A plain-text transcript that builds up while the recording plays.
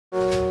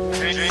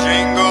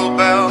jingle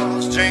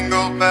bells, jingle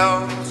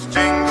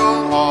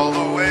all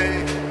the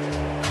way.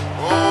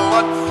 Oh,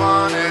 what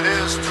fun it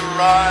is to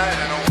ride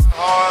in a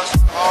horse.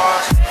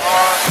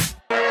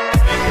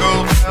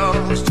 Jingle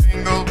bells,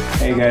 jingle bells.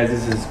 Hey guys,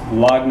 this is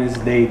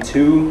Vlogmas day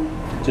 2.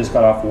 Just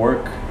got off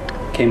work.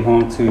 Came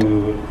home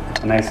to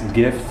a nice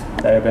gift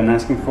that I've been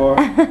asking for.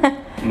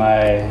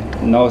 My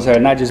nose hair,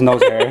 not just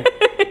nose hair,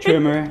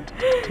 trimmer.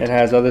 It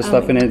has other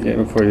stuff in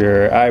it for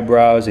your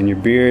eyebrows and your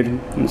beard.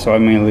 And so I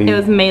mainly... It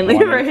was mainly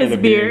for his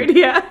beard,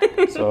 yeah.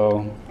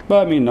 So,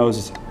 but I mean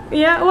nose.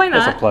 Yeah, why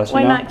not? That's a plus,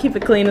 why you know? not keep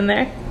it clean in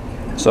there?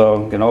 So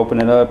I'm gonna open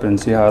it up and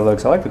see how it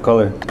looks. I like the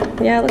color.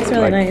 Yeah, it looks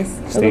really Like nice.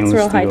 It looks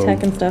real high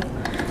tech and stuff.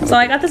 So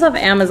I got this off of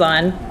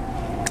Amazon.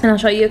 And I'll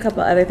show you a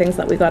couple other things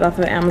that we got off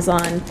of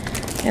Amazon.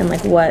 And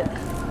like what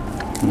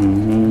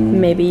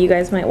maybe you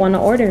guys might want to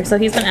order. So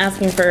he's been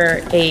asking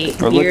for a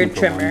beard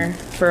trimmer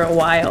for a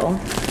while.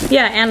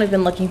 Yeah, and we've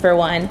been looking for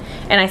one.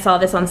 And I saw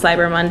this on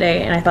Cyber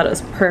Monday and I thought it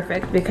was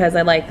perfect because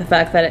I like the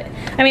fact that it,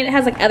 I mean, it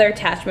has like other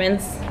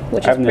attachments,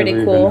 which is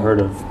pretty cool. I've never even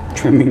heard of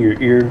trimming your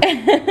ear.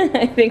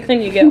 I think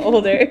when you get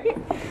older,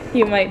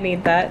 you might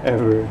need that.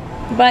 Ever.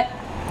 But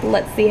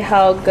let's see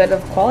how good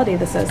of quality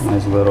this is.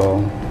 Nice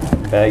little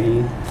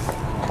baggie.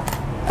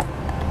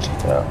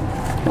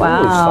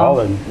 Wow. Ooh,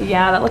 solid.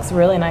 Yeah, that looks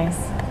really nice.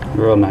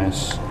 Real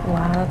nice.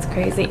 Wow, that's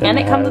crazy. Then and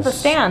it comes with a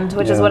stand,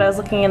 which is what I was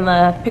looking in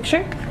the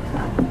picture.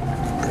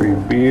 For your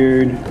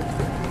beard.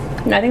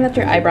 No, I think that's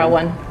your eyebrow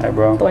one.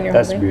 Eyebrow? The one you're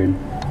that's holding.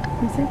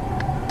 beard. You see?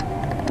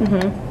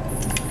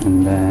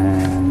 And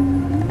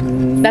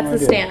then... That's the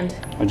stand.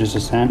 Oh, just a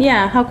stand?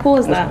 Yeah, how cool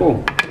is that? That's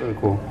cool. Really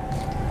cool.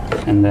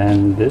 And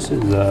then this is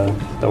the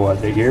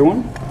what? The ear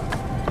one?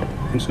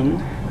 I'm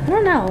assuming? I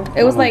don't know.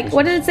 It was like,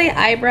 what did it say?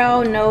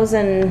 Eyebrow, nose,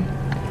 and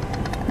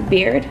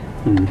beard?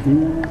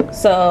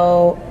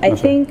 So I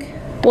think,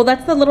 well,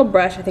 that's the little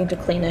brush, I think, to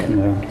clean it.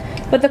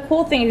 Yeah. But the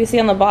cool thing, if you see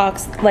on the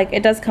box, like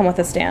it does come with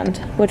a stand,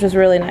 which is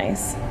really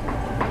nice.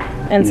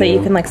 And so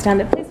you can like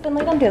stand it. Please,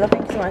 Finley, don't do that.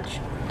 Thanks so much.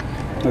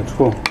 Looks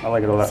cool. I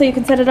like it a lot. So you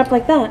can set it up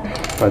like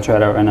that. So I'll try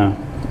it out right now.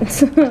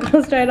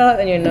 Let's try it out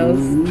on your nose.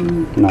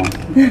 No.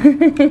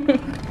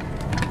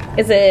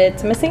 Is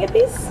it missing a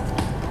piece?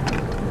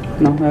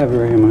 No, I have it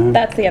right here in my hand.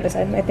 That's the other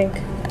side, I think.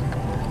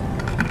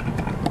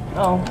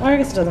 Oh, or I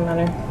guess it doesn't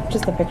matter.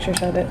 Just the picture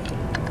showed it.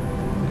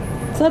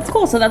 So that's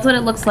cool. So that's what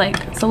it looks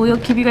like. So we'll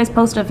keep you guys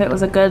posted if it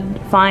was a good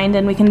find,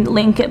 and we can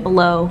link it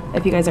below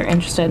if you guys are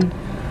interested.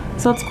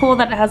 So it's cool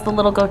that it has the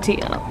little goatee.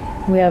 Oh,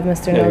 we have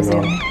Mr. Nosy.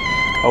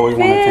 Always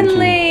want attention.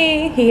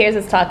 Finley! He hears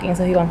us talking,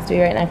 so he wants to be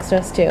right next to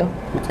us too.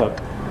 What's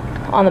up?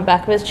 On the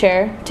back of his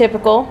chair.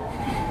 Typical.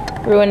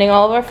 Ruining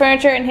all of our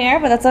furniture in here,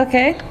 but that's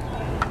okay.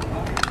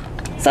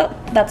 So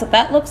that's what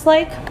that looks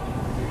like.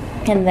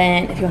 And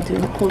then if you want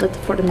to hold it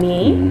for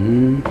me.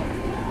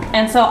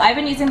 And so I've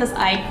been using this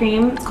eye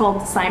cream. It's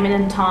called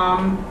Simon &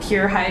 Tom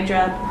Pure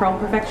Hydra Pearl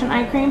Perfection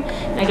Eye Cream.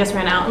 And I just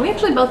ran out. And we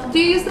actually both, do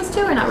you use this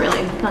too or not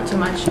really? Not too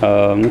much.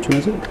 Which one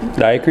is it?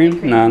 The eye cream?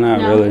 No,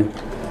 not really.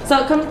 So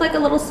it comes with like a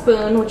little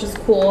spoon, which is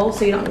cool.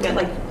 So you don't get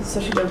like,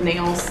 especially those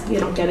nails, you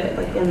don't get it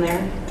like in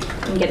there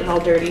and get it all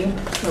dirty.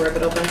 I'll rip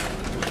it open.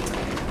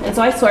 And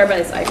so I swear by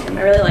this eye cream.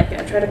 I really like it.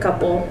 I tried a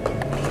couple.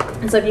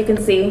 And so if you can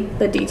see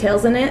the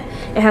details in it,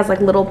 it has like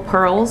little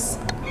pearls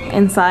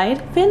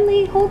inside.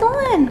 Finley, hold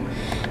on.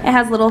 It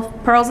has little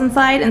pearls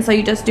inside, and so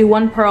you just do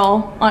one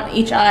pearl on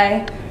each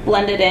eye,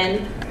 blend it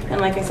in,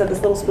 and like I said, this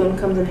little spoon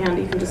comes in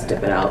handy. You can just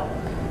dip it out,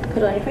 put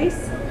it on your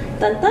face.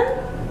 Dun dun.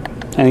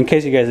 And in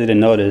case you guys didn't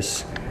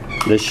notice,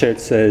 this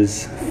shirt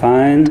says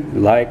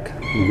 "Fine like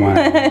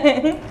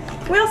wine."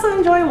 We also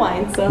enjoy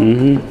wine, so.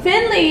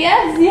 Finley,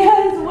 yes,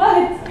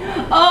 what?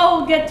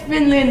 Oh, get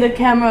Finley in the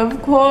camera,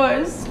 of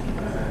course.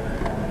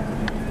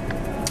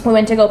 We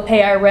went to go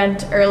pay our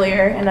rent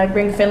earlier, and I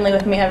bring Finley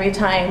with me every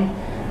time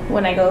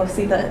when I go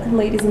see the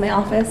ladies in the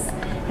office,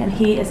 and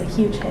he is a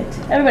huge hit.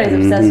 Everybody's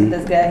obsessed with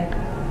this guy.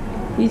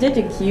 He's such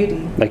a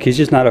cutie. Like, he's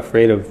just not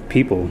afraid of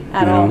people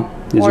at all,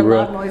 he's or a real,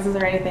 loud noises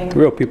or anything.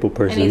 Real people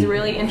person. And he's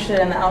really interested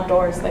in the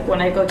outdoors. Like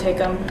when I go take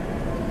him,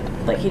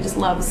 like he just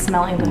loves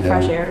smelling the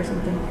fresh air or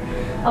something.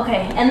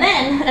 Okay, and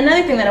then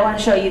another thing that I want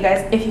to show you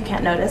guys, if you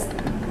can't notice,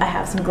 I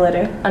have some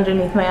glitter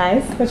underneath my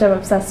eyes, which I'm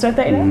obsessed with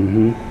right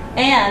now.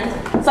 And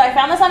so I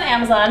found this on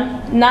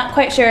Amazon, not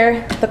quite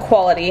sure the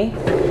quality,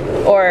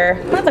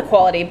 or not the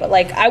quality, but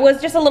like I was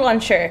just a little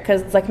unsure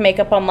because it's like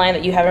makeup online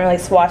that you haven't really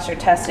swatched or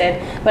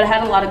tested, but it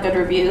had a lot of good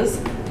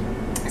reviews.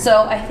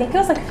 So I think it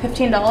was like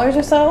 $15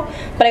 or so,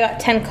 but I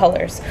got 10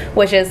 colors,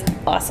 which is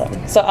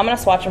awesome. So I'm gonna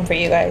swatch them for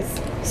you guys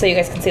so you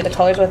guys can see the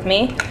colors with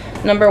me.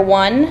 Number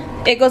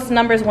 1, it goes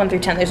numbers 1 through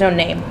 10, there's no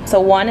name.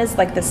 So 1 is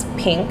like this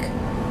pink,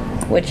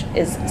 which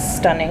is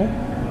stunning.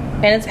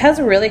 And it has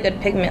a really good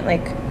pigment,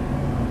 like,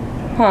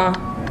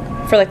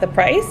 for like the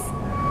price.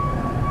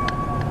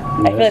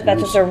 I feel like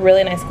that's just a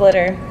really nice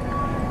glitter.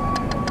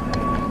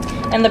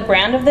 And the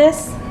brand of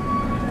this,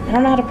 I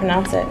don't know how to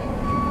pronounce it.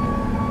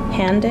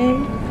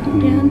 Hande?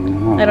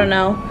 I don't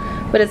know.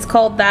 But it's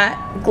called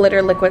That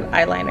Glitter Liquid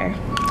Eyeliner.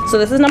 So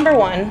this is number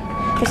 1.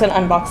 I'm just gonna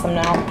unbox them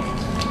now.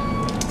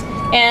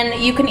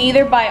 And you can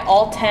either buy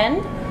all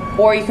 10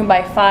 or you can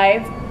buy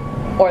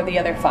 5 or the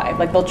other 5.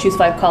 Like they'll choose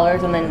 5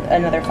 colors and then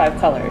another 5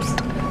 colors.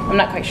 I'm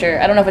not quite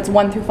sure. I don't know if it's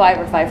 1 through 5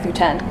 or 5 through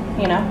 10,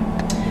 you know?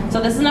 So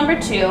this is number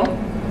 2.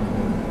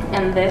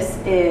 And this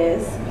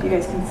is, if you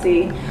guys can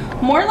see,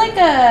 more like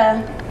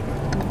a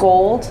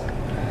gold.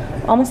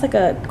 Almost like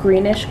a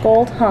greenish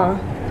gold, huh?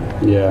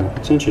 Yeah,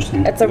 it's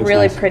interesting. It's a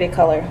really nice. pretty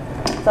color.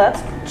 So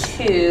that's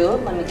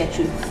 2. Let me get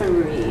you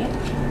 3.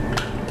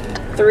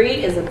 3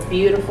 is a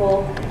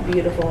beautiful,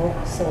 beautiful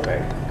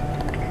silver.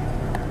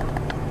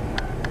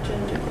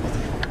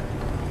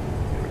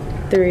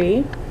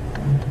 3.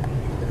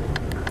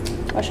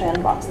 Wish I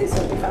unboxed these so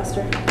it'd be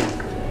faster.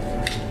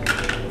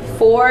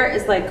 4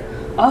 is like,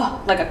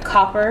 oh, like a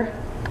copper,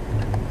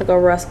 like a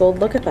rust gold.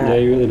 Look at that. Yeah,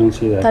 you really don't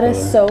see that. That color.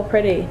 is so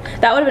pretty.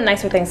 That would have been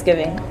nice for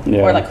Thanksgiving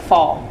or like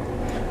fall.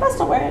 I'll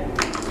still wear it.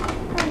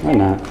 Why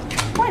not?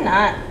 Why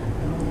not?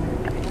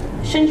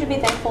 Shouldn't you be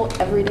thankful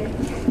every day?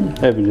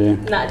 Every day.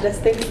 Not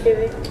just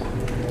Thanksgiving.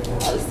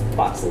 Oh, these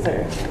boxes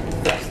are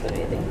worse than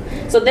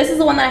anything. So this is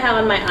the one that I have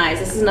on my eyes.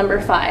 This is number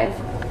 5.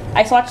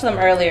 I swatched them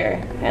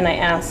earlier and I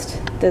asked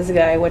this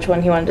guy which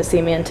one he wanted to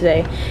see me in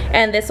today.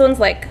 And this one's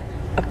like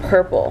a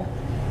purple,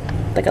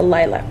 like a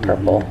lilac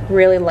purple,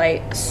 really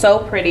light, so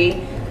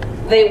pretty.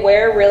 They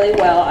wear really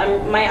well.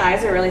 My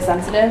eyes are really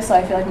sensitive, so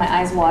I feel like my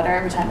eyes water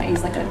every time I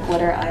use like a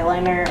glitter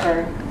eyeliner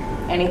or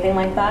anything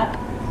like that.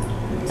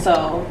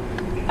 So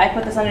I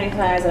put this underneath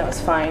my eyes and it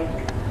was fine.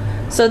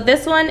 So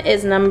this one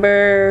is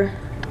number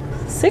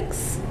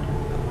 6.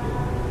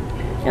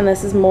 And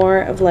this is more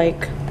of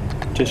like...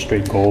 Just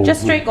straight gold.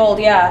 Just straight gold,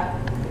 yeah.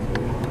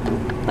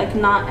 Like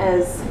not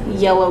as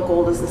yellow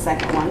gold as the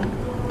second one.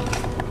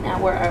 Now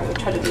where are we?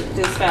 Try to do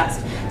this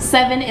fast.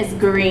 7 is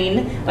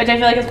green, which I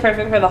feel like is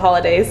perfect for the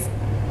holidays.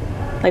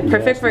 Like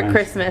perfect for nice.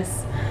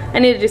 Christmas. I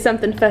need to do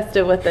something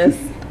festive with this.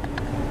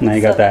 Now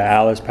you got that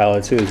Alice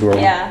palette too as well.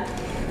 Yeah.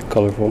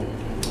 Colorful.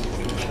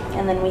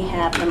 And then we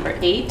have number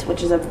 8,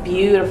 which is a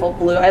beautiful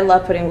blue. I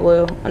love putting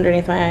blue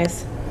underneath my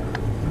eyes.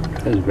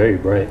 That's very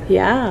bright.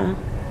 Yeah.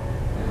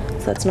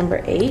 So that's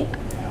number 8.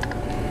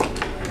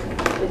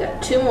 We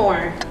got 2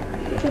 more.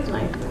 Which one's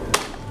mine?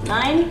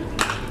 9,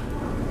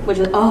 which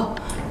is, oh,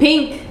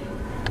 pink.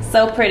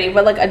 So pretty,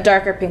 but like a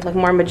darker pink, like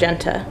more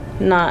magenta.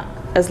 Not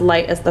as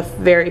light as the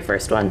very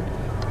first one.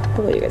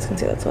 Hopefully you guys can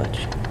see that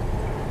swatch.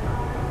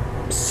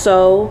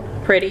 So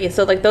pretty.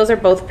 So like those are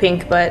both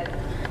pink, but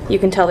you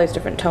can tell there's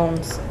different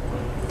tones.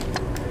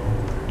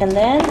 And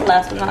then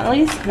last but not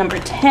least, number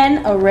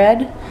 10, a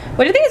red.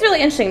 What I think is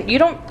really interesting,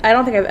 I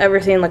don't think I've ever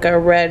seen like a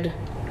red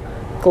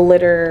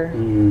glitter,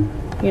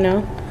 you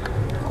know?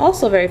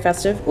 Also very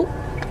festive. Ooh.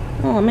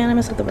 Oh man, I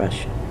messed up the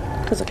brush.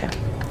 That's okay.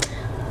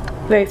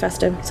 Very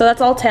festive. So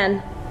that's all 10.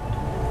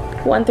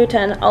 1 through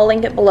 10. I'll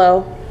link it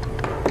below.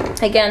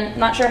 Again,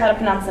 not sure how to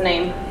pronounce the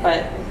name,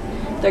 but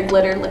they're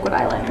glitter liquid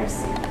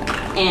eyeliners.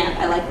 And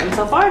I like them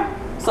so far.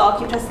 So I'll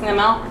keep testing them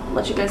out,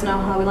 let you guys know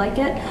how we like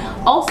it.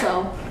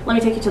 Also, let me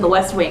take you to the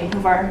west wing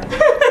of our...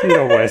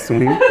 The west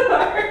wing.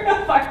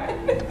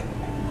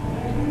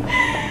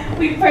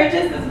 We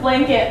purchased this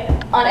blanket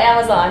on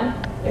Amazon.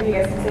 If you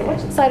guys can see, which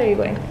side are you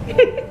going?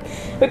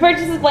 We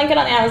purchased this blanket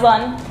on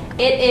Amazon.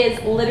 It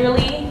is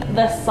literally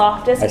the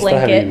softest blanket. I still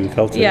haven't even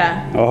felt it.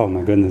 Yeah. Oh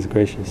my goodness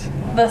gracious.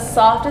 The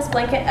softest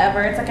blanket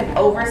ever. It's like an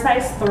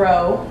oversized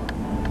throw.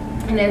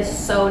 And it is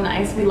so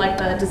nice. We like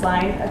the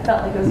design. I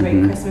felt like it was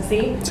very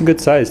Christmassy. It's a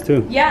good size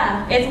too.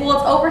 Yeah. It's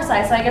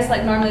oversized, so I guess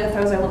like normally the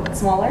throws are a little bit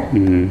smaller.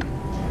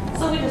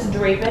 So we just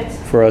drape it.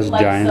 For us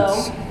like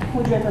giants. So.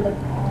 We drape it like,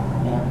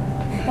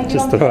 yeah. Like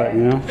Just about,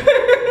 you know?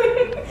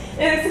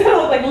 It's gonna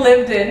look like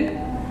lived in.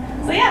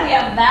 So yeah, we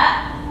have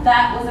that.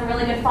 That was a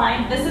really good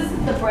find. This is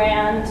the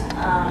brand,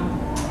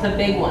 the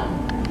big one.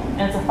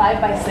 And it's a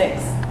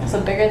 5x6, so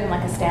bigger than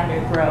like a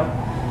standard throw.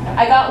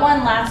 I got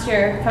one last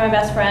year for my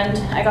best friend.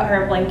 I got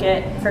her a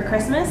blanket for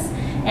Christmas,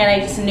 and I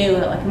just knew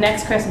that like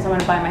next Christmas I'm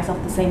gonna buy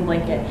myself the same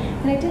blanket.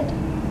 And I did.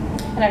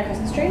 And our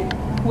Christmas tree,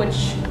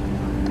 which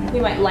we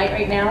might light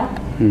right now.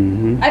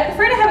 I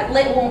prefer to have it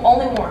lit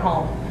only when we're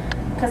home,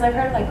 because I've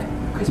heard like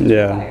Christmas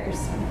fires.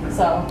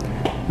 So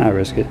I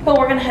risk it. But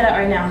we're gonna head out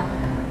right now.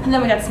 And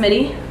then we got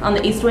Smitty on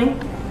the east wing.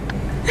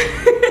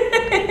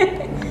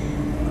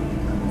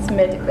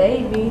 Smitty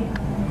baby.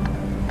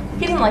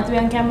 He doesn't like to be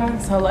on camera,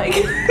 so like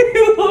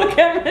little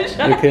camera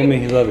shy. You kidding me?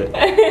 He love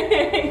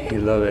it. He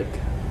love it.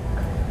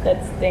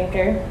 That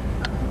stinker.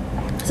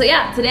 So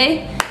yeah,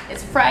 today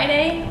is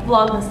Friday,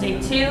 Vlogmas day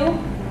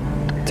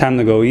 2. Time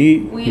to go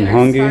eat. We I'm are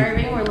hungry.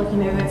 starving. We're looking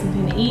to get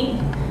something to eat.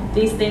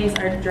 These things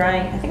are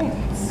drying. I think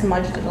I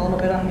smudged it a little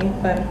bit on me,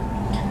 but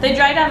they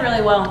dry down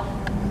really well.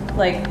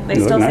 Like they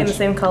still seem the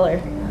same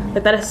color.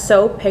 Like that is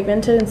so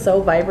pigmented and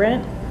so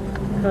vibrant.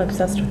 I'm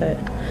obsessed with it.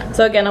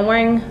 So again, I'm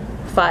wearing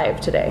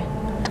 5 today.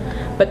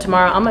 But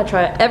tomorrow I'm gonna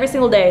try it every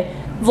single day.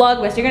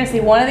 Vlogmas, you're gonna see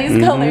one of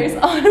these colors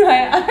on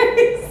my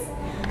eyes.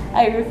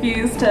 I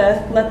refuse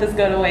to let this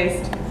go to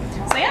waste.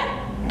 So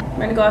yeah,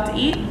 we're gonna go out to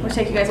eat. We'll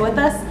take you guys with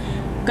us.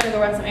 Gonna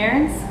go run some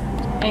errands.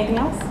 Anything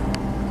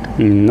else?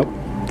 Nope,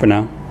 for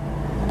now.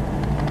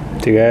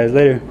 See you guys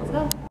later.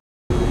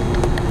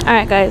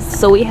 Alright guys,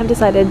 so we have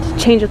decided to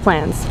change of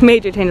plans.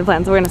 Major change of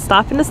plans. We're gonna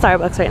stop into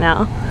Starbucks right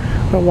now.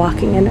 We're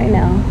walking in right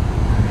now.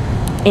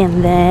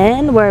 And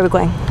then, where are we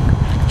going?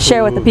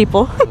 Share with the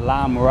people.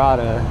 La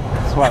Mirada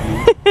swap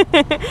meet.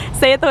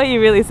 Say it the way you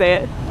really say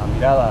it. La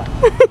Mirada.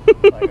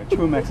 Like a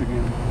true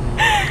Mexican.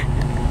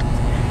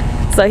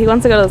 So he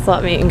wants to go to the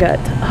swap meet and get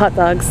hot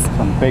dogs.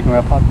 Some bacon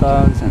wrap hot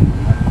dogs and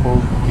a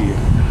cold beer.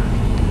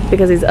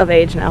 Because he's of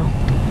age now.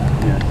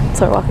 Yeah.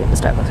 So we're walking to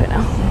Starbucks right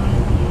now.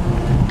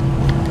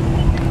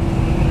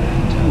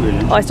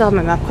 Oh, I still have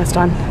my MapQuest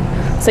on.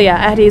 So yeah,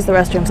 I had to use the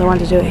restroom, so I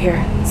wanted to do it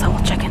here. So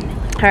we'll check in.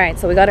 Alright,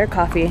 so we got our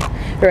coffee.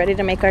 We're ready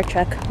to make our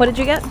trek. What did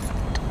you get?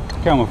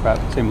 Caramel frap,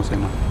 same.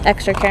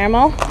 Extra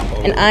caramel.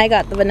 And I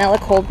got the vanilla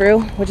cold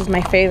brew, which is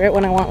my favorite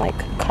when I want like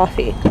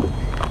coffee.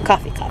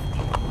 Coffee.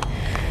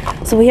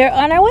 So we are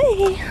on our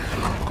way.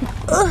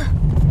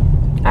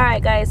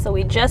 Alright guys, so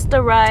we just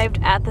arrived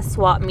at the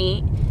swap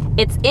meet.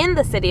 It's in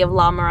the city of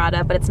La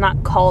Mirada, but it's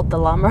not called the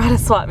La Mirada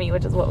swap meet,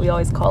 which is what we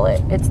always call it.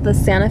 It's the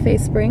Santa Fe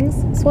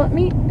Springs swap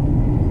meet.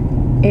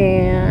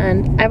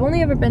 And I've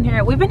only ever been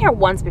here, we've been here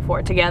once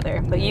before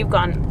together, but you've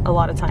gone a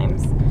lot of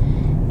times.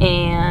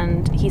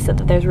 And he said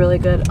that there's really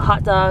good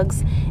hot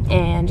dogs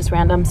and just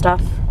random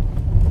stuff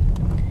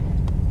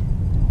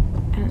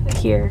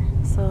here.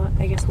 So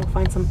I guess we'll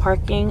find some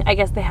parking. I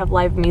guess they have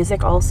live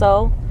music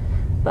also.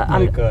 But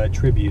like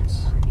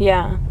tributes.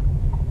 Yeah.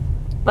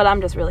 But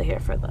I'm just really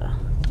here for the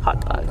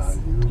hot dogs.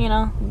 You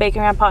know,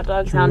 bacon wrap hot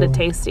dog sounded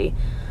tasty.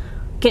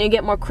 Can you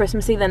get more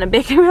Christmassy than a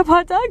bacon wrap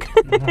hot dog?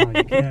 No,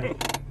 you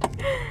can't.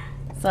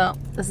 So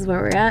this is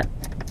where we're at.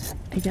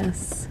 I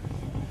guess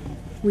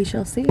we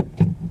shall see.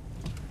 I'll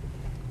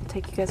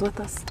take you guys with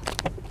us.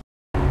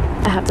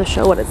 I have to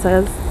show what it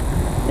says.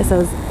 It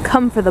says,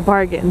 "Come for the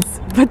bargains,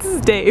 but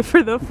stay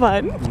for the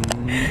fun."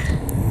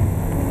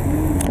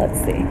 Let's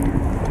see.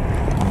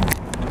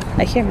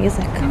 I hear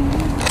music.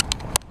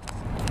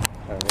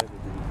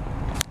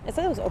 It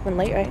said it was open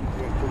late, right?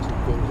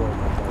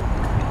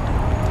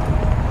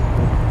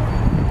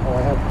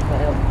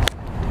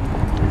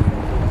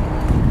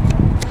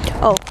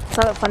 Oh,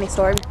 so I have a funny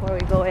story before we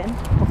go in.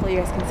 Hopefully you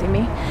guys can see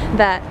me.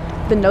 That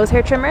the nose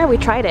hair trimmer, we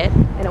tried it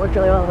and it worked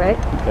really well, right?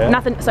 Yeah,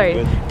 not the, sorry,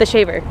 good. The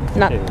shaver.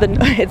 Not the,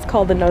 it's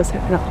called the nose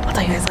hair. No, I'll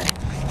tell you guys later.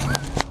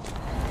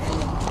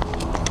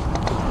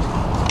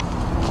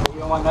 You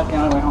don't want nothing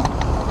on the way home.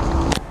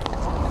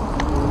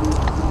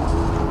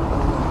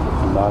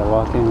 A lot of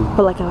walking.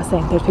 But like I was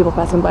saying, there's people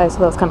passing by, so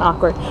that was kind of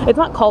awkward. It's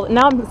not called,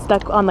 now I'm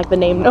stuck on like the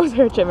name nose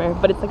hair trimmer,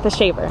 but it's like the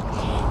shaver.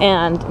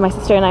 And my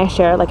sister and I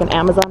share like an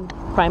Amazon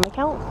Prime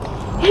account.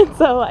 And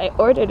so I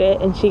ordered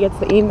it and she gets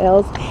the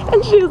emails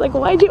and she was like,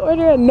 "Why'd you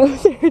order a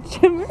nose hair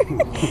trimmer?"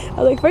 I was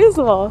like, first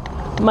of all,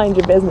 mind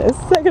your business.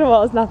 Second of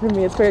all, it's not for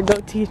me, it's for a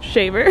goatee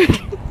shaver.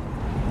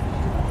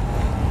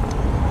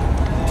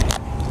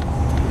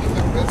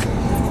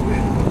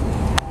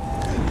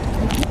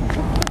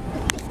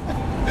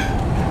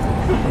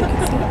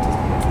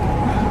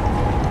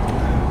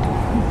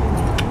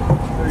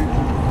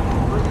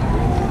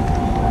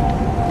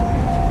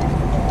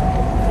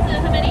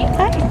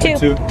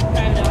 Two.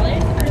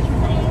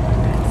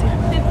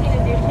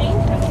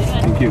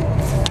 Thank you. Do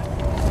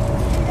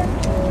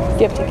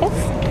you have tickets?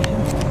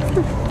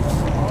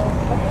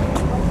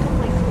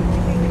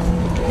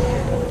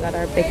 We got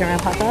our bacon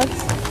wrap hot dogs.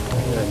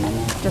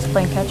 Just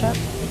plain ketchup.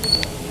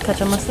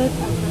 Ketchup mustard.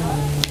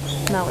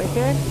 Now we're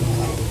here.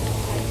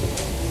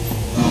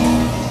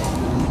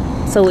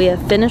 So we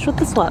have finished with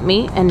the swap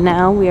meet and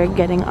now we are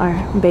getting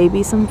our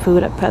baby some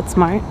food at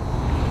PetSmart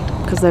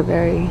because they're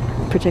very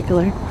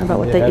particular about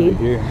what they eat.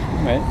 Here,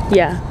 right?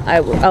 Yeah,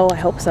 I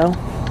hope so. I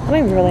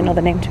don't even really know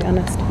the name, to be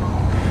honest.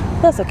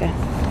 But that's okay.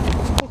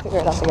 We'll figure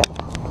it out together.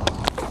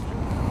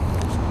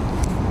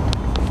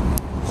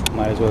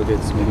 Might as well get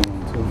this mini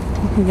one too.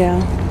 Yeah.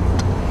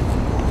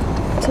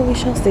 So we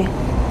shall see.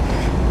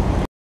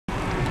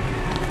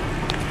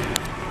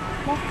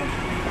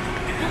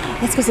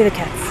 Let's go see the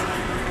cats.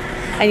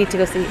 I need to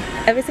go see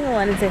every single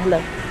one and say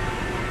hello.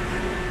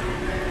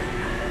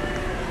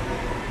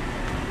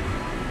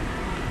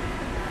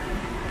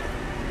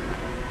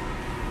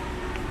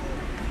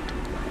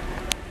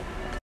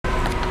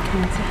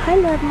 Hi,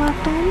 Love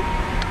Muffin.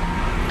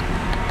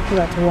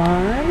 That's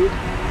one.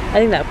 I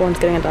think that one's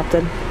getting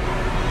adopted.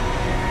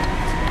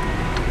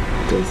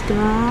 This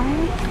guy.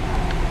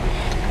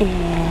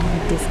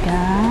 And this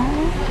guy.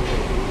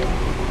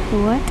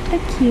 What a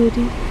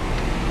cutie.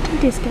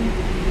 This guy.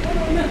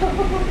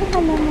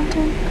 Hello,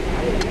 Muffin.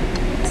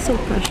 So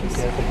precious.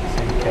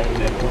 Same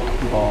catnip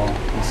ball.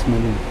 It's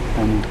smooth.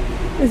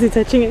 Is he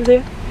touching it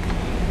too?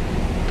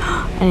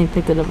 And he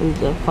picked it up with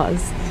the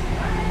paws.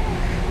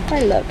 I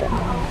love them. I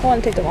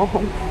want to take them all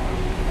home.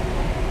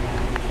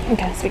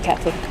 Okay, sweet cat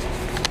food.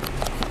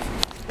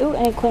 Ooh,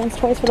 any clearance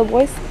toys for the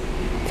boys?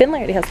 Finley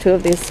already has 2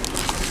 of these.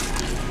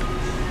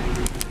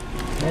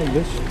 Oh,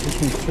 this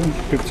one's too.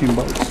 15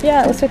 bucks.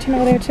 Yeah, there's 15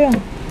 over there too.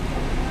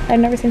 I've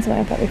never seen something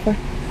like that before.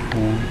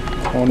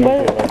 Yeah. I wonder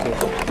if they like it.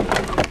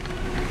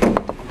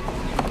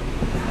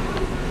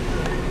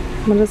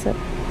 What is it?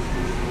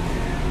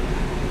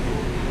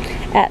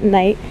 at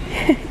night,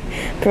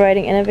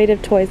 providing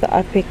innovative toys that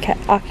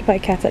occupy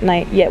cats at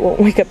night, yet won't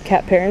wake up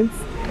cat parents,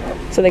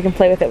 so they can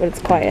play with it when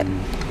it's quiet.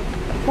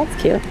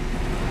 That's cute.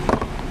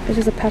 There's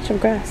just a patch of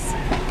grass.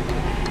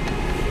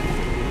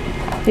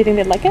 Do you think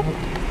they'd like it?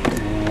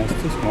 Yeah, it's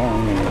too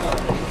small.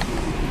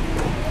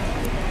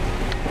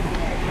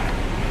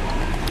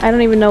 I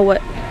don't even know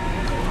what.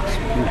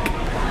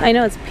 I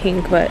know it's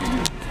pink, but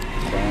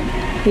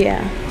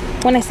yeah.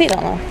 When I see it,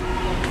 I'll know.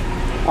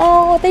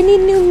 Oh, they need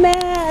new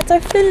mats. Our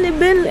Finley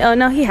Bentley. Oh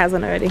no, he has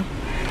one already.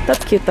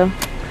 That's cute though.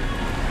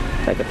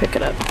 If I could pick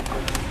it up.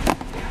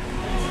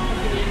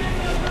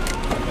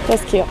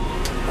 That's cute.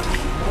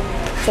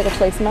 It's like a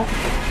placemat.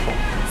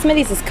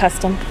 Smitty's is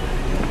custom.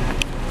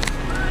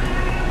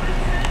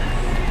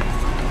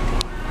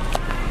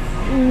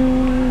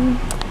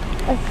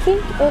 I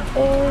think it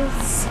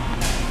is.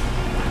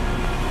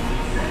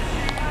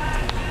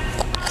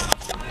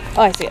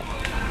 Oh, I see it.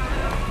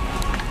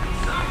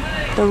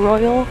 The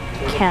Royal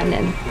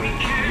Canin.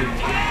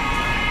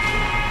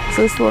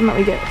 So this is the one that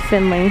we get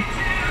Finley.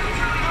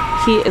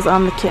 He is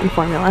on the kitten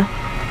formula.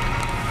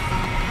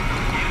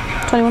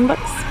 21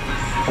 bucks.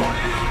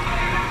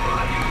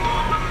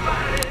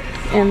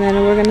 And then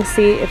we're gonna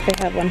see if they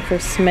have one for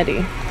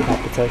Smitty.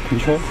 Appetite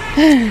control?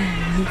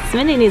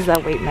 Smitty needs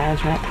that weight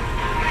management.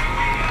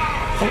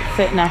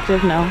 Fit and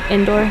active, no.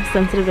 Indoor,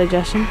 sensitive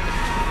digestion.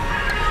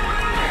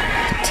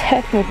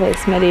 Technically,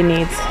 Smitty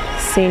needs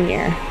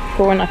senior,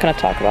 but we're not going to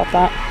talk about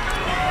that.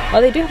 Oh,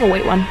 they do have a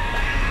weight one.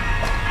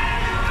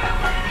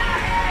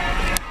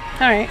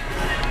 Alright.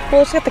 Well,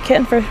 let's get the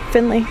kitten for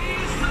Finley.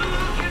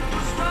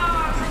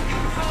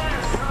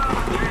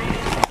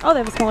 Oh, they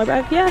have a smaller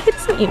bag. Yeah, he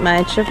doesn't eat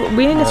much.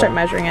 We need to start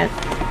measuring it.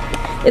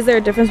 Is there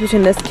a difference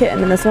between this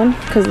kitten and this one?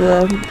 Because of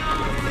the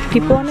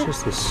people on it?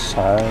 Just the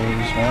size,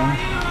 yeah.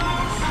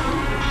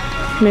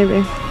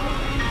 Maybe.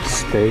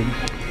 Spade,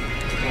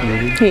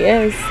 maybe. He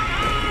is.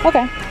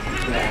 Okay.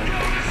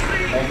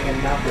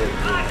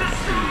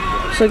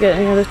 Should I get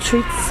any other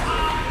treats?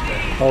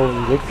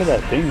 Oh, look for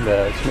that thing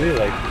there. It's really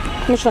like...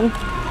 Which one?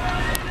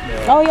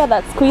 Yeah. Oh yeah,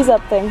 that squeeze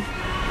up thing.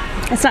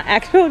 It's not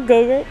actual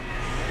Go-Gurt.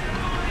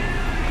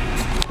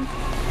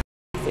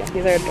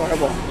 These are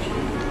adorable.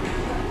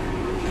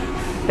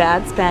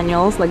 Bad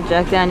Spaniels, like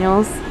Jack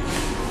Daniels.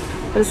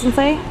 What does it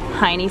say?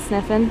 Heine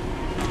sniffing.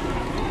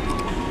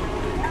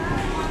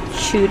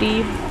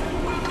 Chewy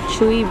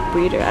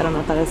breeder. I don't know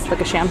what that is.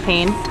 Like a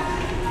champagne.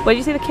 What did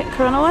you say the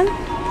Corona one?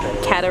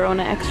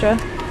 Catarona Extra.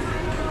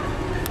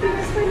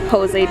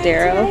 Jose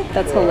Darrow.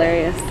 That's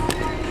hilarious.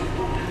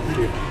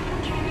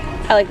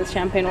 I like this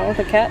champagne one with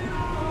a cat.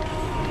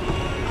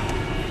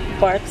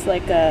 Barks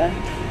like a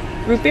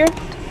root beer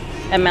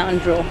and Mountain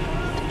Drool.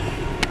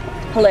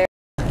 Hilarious.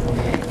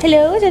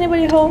 Hello, is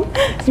anybody home?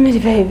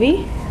 Smitty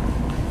baby.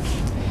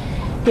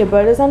 Your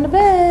brother's on the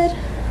bed.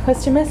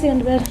 What's your messy on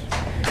the bed?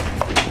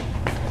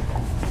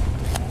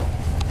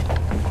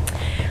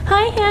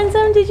 Hi,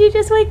 handsome. Did you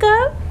just wake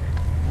up?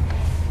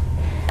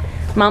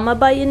 Mama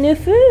buy you new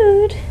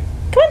food.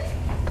 Come on.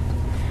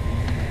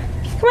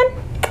 Come on.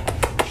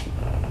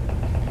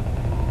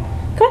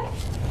 Come on.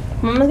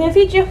 Mama's gonna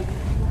feed you.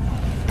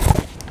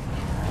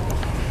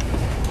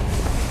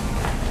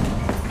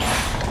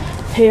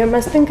 Here my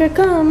stinker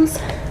comes.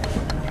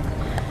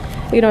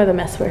 Ignore the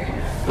mess we're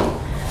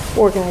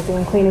organizing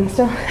and cleaning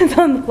still. It's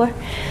on the floor.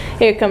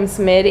 Here comes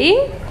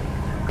Smitty.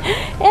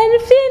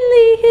 And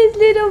Finley, his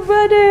little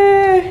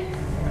brother.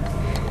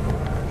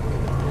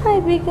 Hi,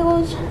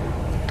 Pickles.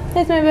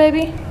 That's my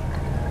baby.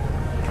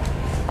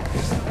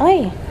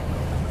 Hi.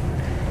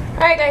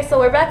 Alright guys, so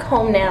we're back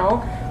home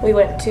now. We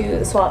went to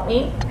the swap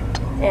meet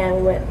and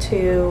we went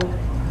to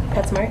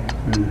PetSmart.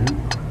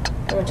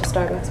 We went to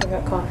Starbucks, we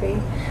got coffee.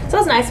 So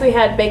it was nice. We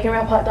had bacon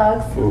wrap hot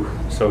dogs. Ooh,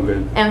 so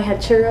good. And we had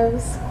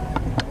churros.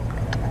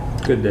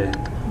 Good day.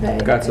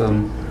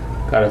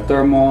 Got a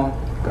thermal,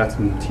 got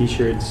some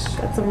t-shirts.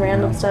 Got some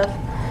random stuff.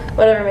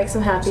 Whatever makes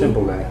him happy.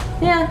 Simple guy.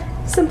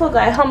 Yeah, simple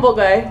guy, humble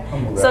guy.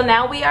 So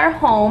now we are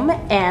home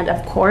and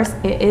of course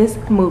it is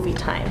movie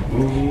time.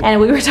 And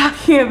we were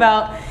talking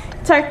about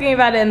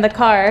it in the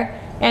car.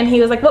 And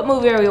he was like, what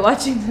movie are we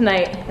watching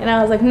tonight? And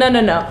I was like, no,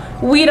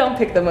 we don't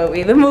pick the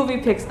movie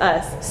picks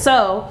us.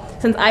 So,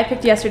 since I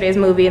picked yesterday's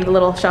movie in the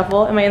little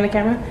shuffle, am I in the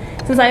camera?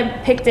 Since I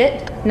picked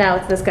it, now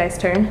it's this guy's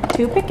turn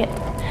to pick it.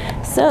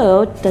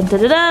 So, dun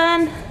dun dun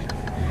dun,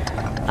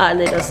 our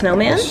little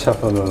snowman. Just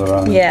shuffle it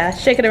around. Yeah,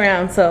 shake it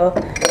around so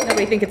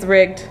nobody think it's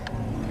rigged.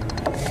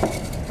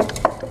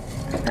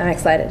 I'm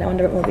excited, I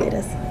wonder what movie it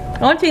is. I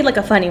want it to be like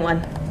a funny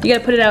one. You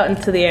gotta put it out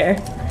into the air.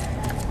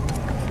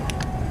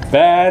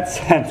 Bad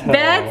Santa.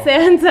 Bad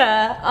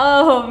Santa.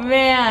 Oh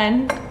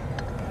man.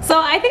 So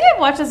I think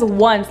I've watched this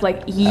once,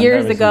 like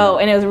years ago,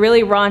 and it was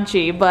really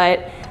raunchy.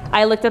 But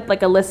I looked up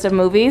like a list of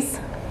movies,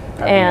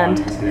 and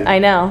I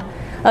know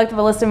I looked up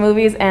a list of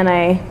movies, and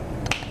I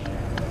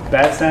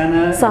Bad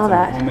Santa. Saw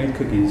that. Homemade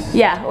cookies.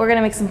 Yeah, we're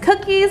gonna make some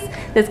cookies.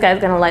 This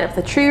guy's gonna light up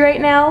the tree right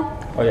now.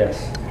 Oh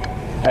yes.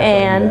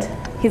 And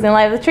he's gonna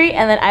light up the tree,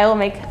 and then I will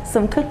make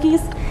some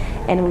cookies,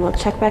 and we will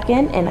check back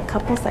in a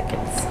couple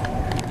seconds.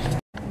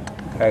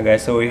 Alright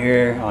guys, so we're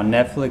here on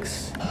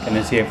Netflix.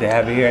 Gonna see if they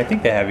have it here. I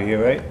think they have it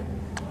here, right?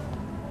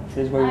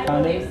 This is where we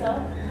found it?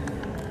 So.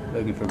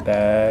 Looking for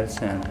Bad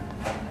Santa.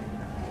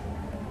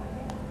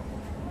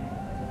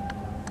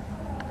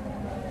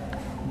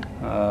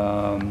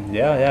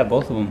 Yeah,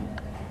 both of them.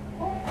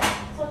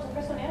 So it's the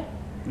first one, yeah?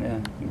 Yeah.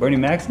 Bernie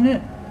Mac's in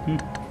it?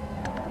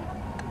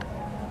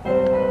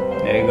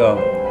 There you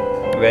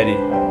go. Ready.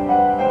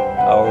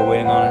 All we're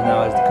waiting on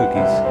now is the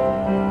cookies.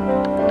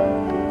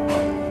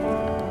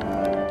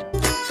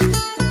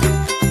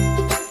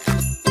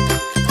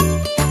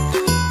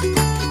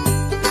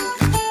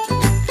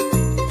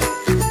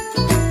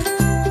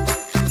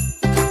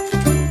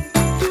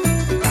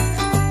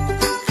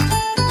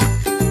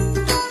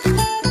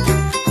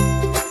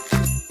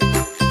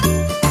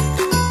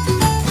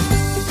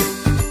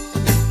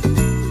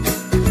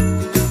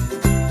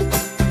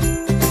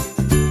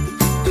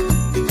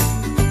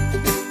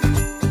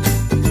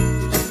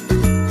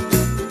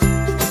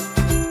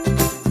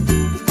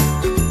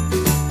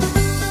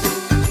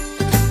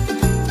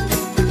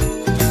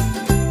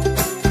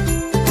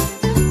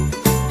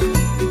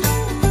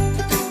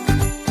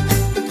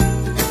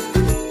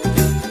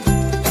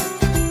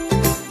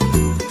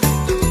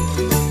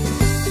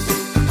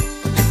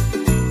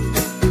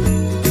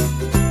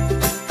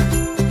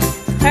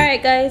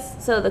 Alright guys,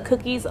 so the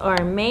cookies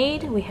are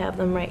made. We have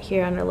them right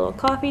here on our little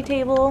coffee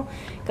table.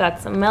 Got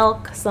some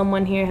milk.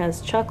 Someone here has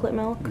chocolate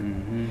milk.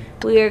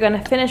 We are going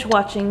to finish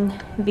watching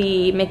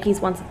the Mickey's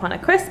Once Upon a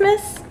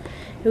Christmas.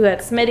 We got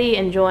Smitty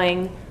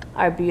enjoying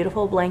our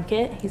beautiful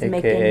blanket. He's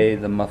AKA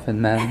the Muffin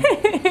Man.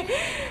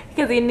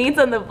 Because he needs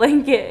on the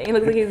blanket. He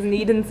looks like he's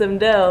kneading some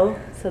dough.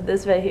 So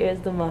this right here is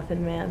the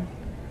Muffin Man.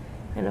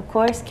 And of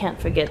course, can't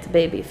forget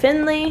baby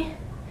Finley.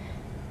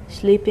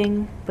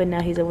 Sleeping, but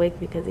now he's awake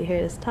because he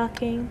heard us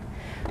talking.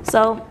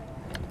 So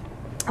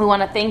we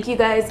want to thank you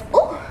guys.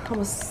 Oh,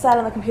 almost sat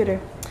on the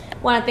computer.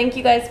 Want to thank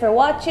you guys for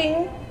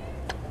watching.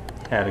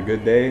 Had a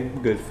good day,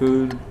 good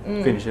food.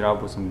 Finish it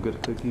off with some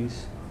good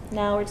cookies.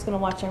 Now we're just gonna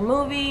watch our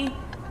movie,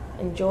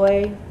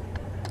 enjoy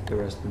The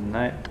rest of the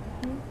night.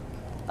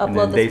 upload And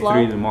then this day vlog.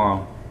 3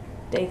 tomorrow.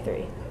 Day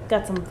 3.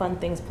 Got some fun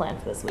things planned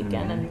for this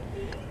weekend and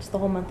just the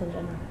whole month in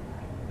general.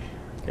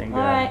 Thank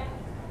All God. right.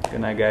 Good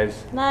night,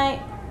 guys.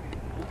 Night.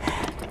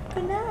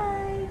 Good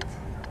night.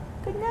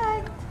 Good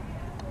night.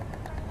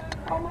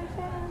 All my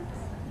fans.